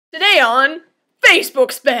Today on Facebook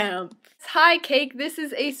Spam! Hi Cake, this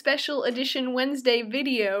is a special edition Wednesday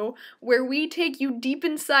video where we take you deep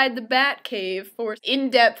inside the Bat Cave for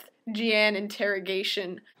in-depth Giann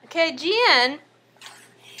interrogation. Okay, Giann,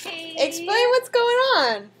 Hey. explain what's going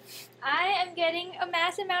on. I am getting a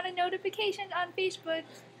mass amount of notifications on Facebook.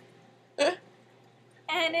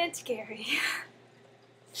 And it's scary.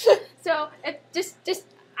 So,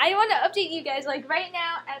 I want to update you guys, like right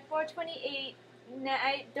now at 4:28,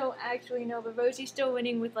 I don't actually know, but Rosie's still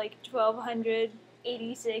winning with like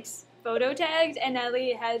 1,286 photo tags, and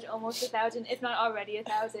Natalie has almost 1,000, if not already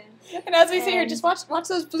 1,000. And as we see here, just watch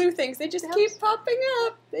those blue things. They just keep popping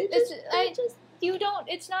up.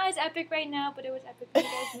 It's not as epic right now, but it was epic when you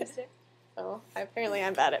guys missed it. Oh, apparently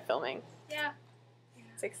I'm bad at filming. Yeah.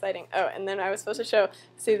 It's exciting. Oh, and then I was supposed to show,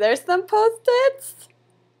 see, there's some Post-its.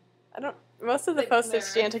 Most of the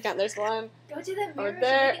Post-its Giann took out. There's one Go to the mirror. over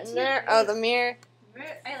there and there. Oh, the mirror.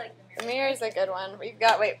 I like the mirror. The mirror is a good one.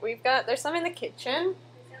 There's some in the kitchen.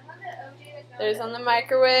 There's on the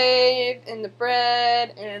microwave, and the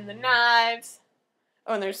bread, and the knives.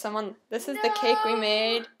 Oh, and there's someone, this is the cake we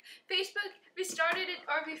made. Facebook restarted it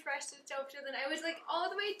or refreshed itself, so then I was like all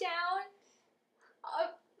the way down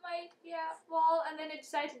up my wall, and then it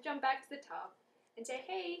decided to jump back to the top and say,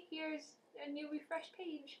 hey, here's a new refreshed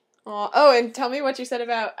page. Oh, and tell me what you said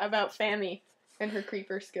about Fammy and her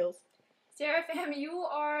creeper skills. Sarah Pham, you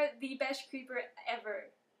are the best creeper ever,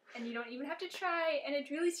 and you don't even have to try, and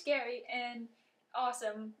it's really scary and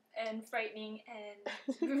awesome and frightening and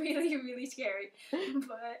really, really scary.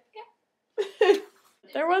 But yeah.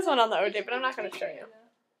 There was one on the OJ, but I'm not going to show you.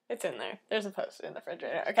 It's in there. There's a Post-it in the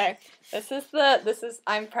refrigerator. Okay,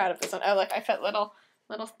 I'm proud of this one. Oh, look, I put little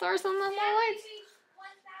stars on the lights.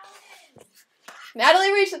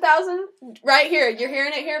 Natalie reached 1,000 right here. You're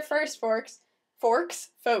hearing it here first, folks.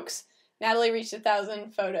 Natalie reached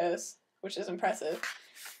 1,000 photos, which is impressive,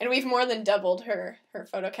 and we've more than doubled her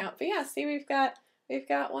photo count. But yeah, see, we've got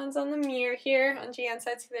ones on the mirror here on Giann's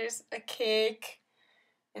side. See, there's a cake,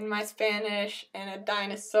 in my Spanish, and a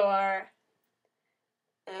dinosaur,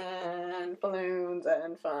 and balloons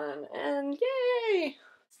and fun, and yay!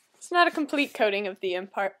 It's not a complete coating of the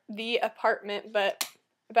apartment, but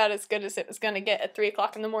about as good as it was going to get at 3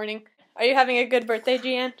 o'clock in the morning. Are you having a good birthday,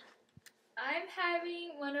 Giann? I'm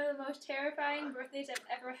having one of the most terrifying birthdays I've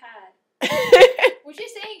ever had. Which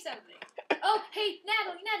is saying something. Oh, hey,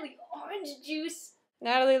 Natalie, orange juice.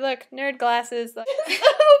 Natalie, look, nerd glasses.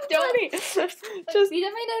 Don't. Just These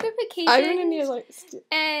are my notifications. I'm gonna need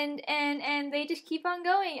and they just keep on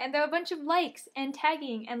going, and there are a bunch of likes and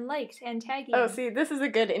tagging and likes and tagging. Oh, see, this is a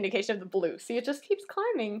good indication of the blue. See, it just keeps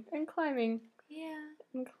climbing and climbing. Yeah.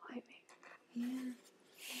 And climbing. Yeah.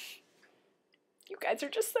 You guys are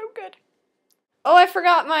just so good. Oh, I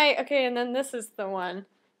forgot okay, and then this is the one.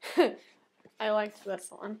 I liked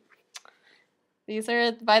this one. These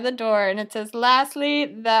are by the door, and it says, lastly,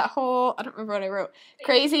 that whole, I don't remember what I wrote.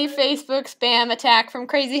 Crazy Facebook spam attack from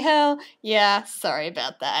Crazy Hell. Yeah, sorry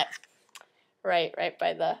about that. Right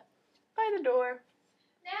by the door.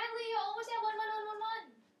 Natalie, almost at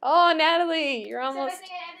 11111. Oh, Natalie, you're almost. So I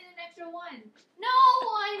think I added an extra one. No,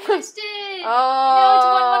 I missed it. Oh,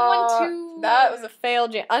 no, it's 1112. That was a fail,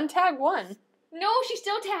 Giann. Untag one. No, she's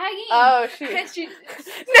still tagging. Oh, shoot. Natalie,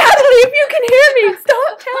 Natalie, if you can hear me,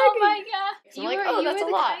 stop tagging. Oh my god. So You I'm like, were that's a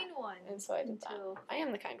the lot. kind one. And so I did that. I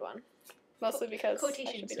am the kind one. Mostly because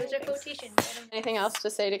Quotations. Those are quotations. Anything else to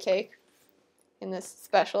say to Cake in this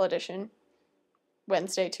special edition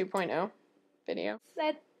Wednesday 2.0 video?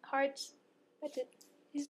 That hearts. That's it.